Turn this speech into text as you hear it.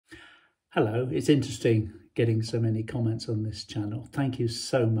Hello, it's interesting getting so many comments on this channel. Thank you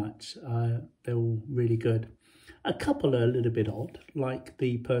so much. They're all really good. A couple are a little bit odd, like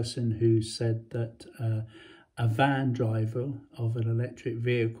the person who said that a van driver of an electric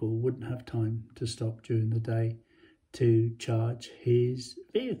vehicle wouldn't have time to stop during the day to charge his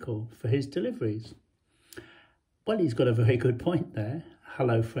vehicle for his deliveries. Well, he's got a very good point there.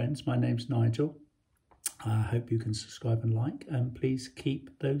 Hello friends, my name's Nigel. I hope you can subscribe and like, and please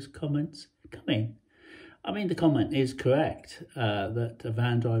keep those comments coming. I mean, the comment is correct that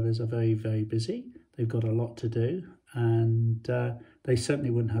van drivers are very, very busy. They've got a lot to do, and they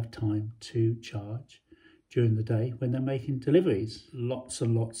certainly wouldn't have time to charge during the day when they're making deliveries. Lots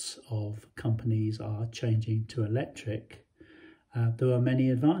and lots of companies are changing to electric. There are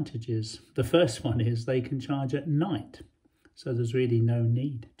many advantages. The first one is they can charge at night, so there's really no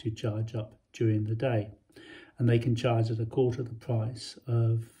need to charge up during the day. And they can charge at a quarter of the price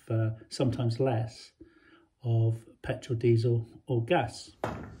of, sometimes less, of petrol, diesel or gas.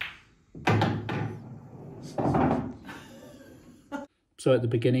 So at the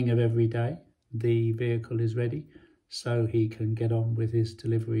beginning of every day, the vehicle is ready, so he can get on with his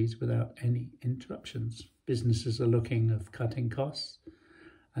deliveries without any interruptions. Businesses are looking at cutting costs,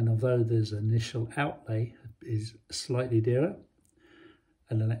 and although there's initial outlay is slightly dearer,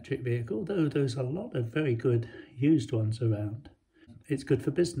 an electric vehicle, though there's a lot of very good used ones around. It's good for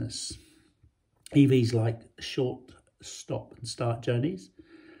business. EVs like short stop and start journeys,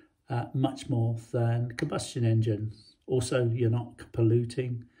 much more than combustion engines. Also, you're not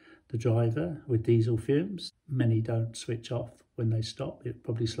polluting the driver with diesel fumes. Many don't switch off when they stop. It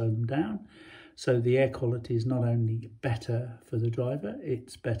probably slow them down. So the air quality is not only better for the driver,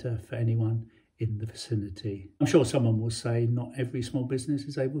 it's better for anyone in the vicinity. I'm sure someone will say not every small business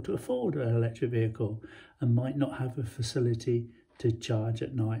is able to afford an electric vehicle and might not have a facility to charge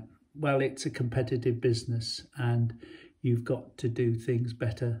at night. Well, it's a competitive business and you've got to do things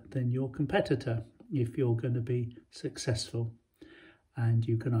better than your competitor if you're going to be successful. And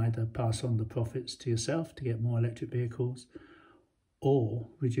you can either pass on the profits to yourself to get more electric vehicles or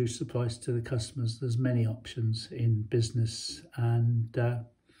reduce the price to the customers. There's many options in business, and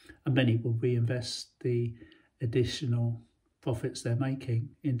many will reinvest the additional profits they're making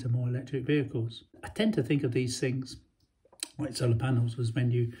into more electric vehicles. I tend to think of these things like solar panels as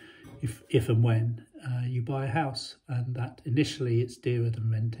when you, if and when you buy a house, and that initially it's dearer than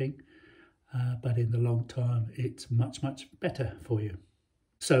renting, but in the long term it's much, much better for you.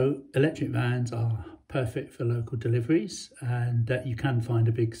 So electric vans are perfect for local deliveries, and you can find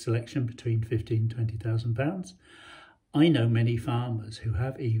a big selection between £15,000 and £20,000. I know many farmers who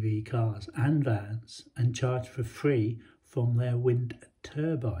have EV cars and vans and charge for free from their wind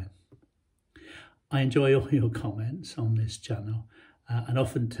turbine. I enjoy all your comments on this channel, and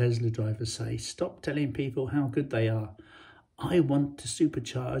often Tesla drivers say, stop telling people how good they are. I want the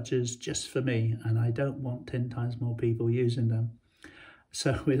superchargers just for me, and I don't want 10 times more people using them.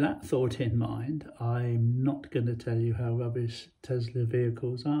 So with that thought in mind, I'm not going to tell you how rubbish Tesla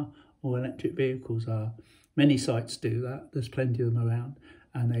vehicles are or electric vehicles are. Many sites do that. There's plenty of them around,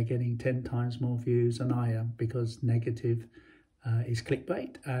 and they're getting 10 times more views than I am, because negative is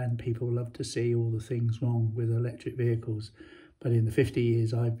clickbait and people love to see all the things wrong with electric vehicles. But in the 50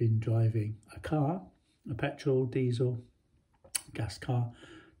 years I've been driving a car, a petrol, diesel, gas car,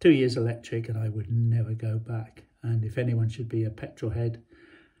 2 years electric, and I would never go back. And if anyone should be a petrol head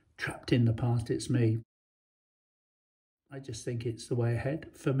trapped in the past, it's me. I just think it's the way ahead.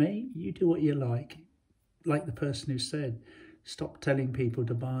 For me, you do what you like. Like the person who said, stop telling people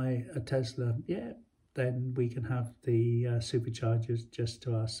to buy a Tesla. Yeah, then we can have the superchargers just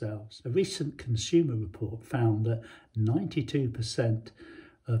to ourselves. A recent consumer report found that 92%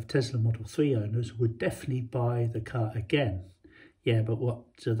 of Tesla Model 3 owners would definitely buy the car again. Yeah, but what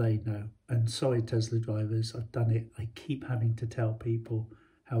do they know? And sorry, Tesla drivers, I've done it. I keep having to tell people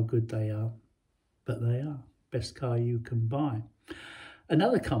how good they are, but they are. Best car you can buy.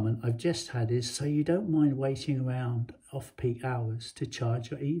 Another comment I've just had is, so you don't mind waiting around off-peak hours to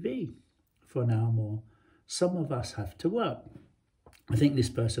charge your EV for an hour more. Some of us have to work. I think this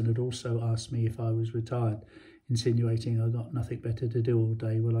person had also asked me if I was retired, insinuating I've got nothing better to do all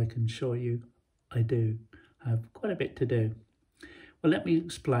day. Well, I can assure you I do have quite a bit to do. Well, let me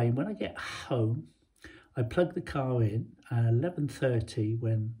explain. When I get home, I plug the car in at 11:30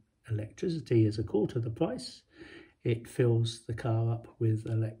 when electricity is a quarter of the price. It fills the car up with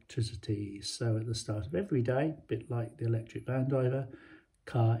electricity. So at the start of every day, a bit like the electric van driver,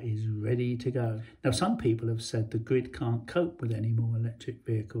 car is ready to go. Now, some people have said the grid can't cope with any more electric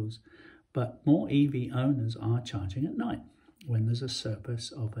vehicles, but more EV owners are charging at night. when there's a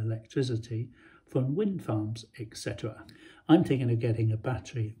surplus of electricity from wind farms, etc. I'm thinking of getting a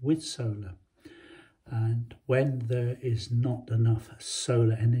battery with solar, and when there is not enough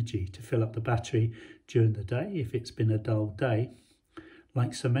solar energy to fill up the battery during the day, if it's been a dull day,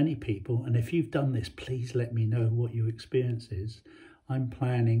 like so many people, and if you've done this, please let me know what your experience is. I'm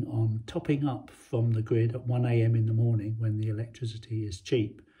planning on topping up from the grid at 1 a.m. in the morning when the electricity is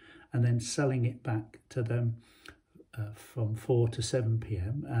cheap, and then selling it back to them from 4 to 7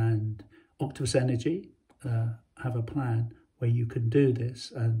 p.m. And Octopus Energy have a plan where you can do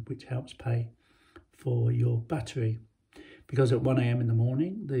this, and which helps pay for your battery. Because at 1 a.m. in the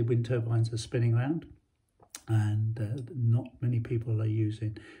morning, the wind turbines are spinning around, and not many people are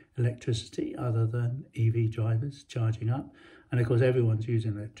using electricity other than EV drivers charging up. And of course, everyone's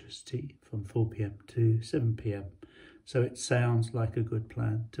using electricity from 4 p.m. to 7 p.m. So it sounds like a good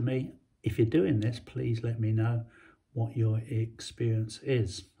plan to me. If you're doing this, please let me know what your experience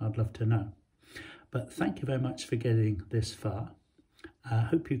is. I'd love to know. But thank you very much for getting this far. I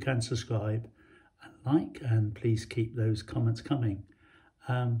hope you can subscribe and like, and please keep those comments coming.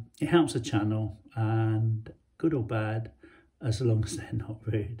 It helps the channel, and good or bad, as long as they're not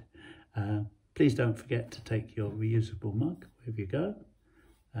rude. Please don't forget to take your reusable mug wherever you go.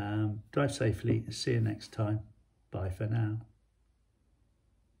 Drive safely. See you next time. Bye for now.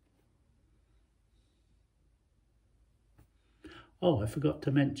 Oh, I forgot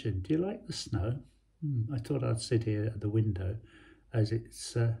to mention, do you like the snow? I thought I'd sit here at the window as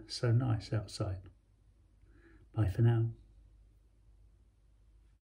it's so nice outside. Bye for now.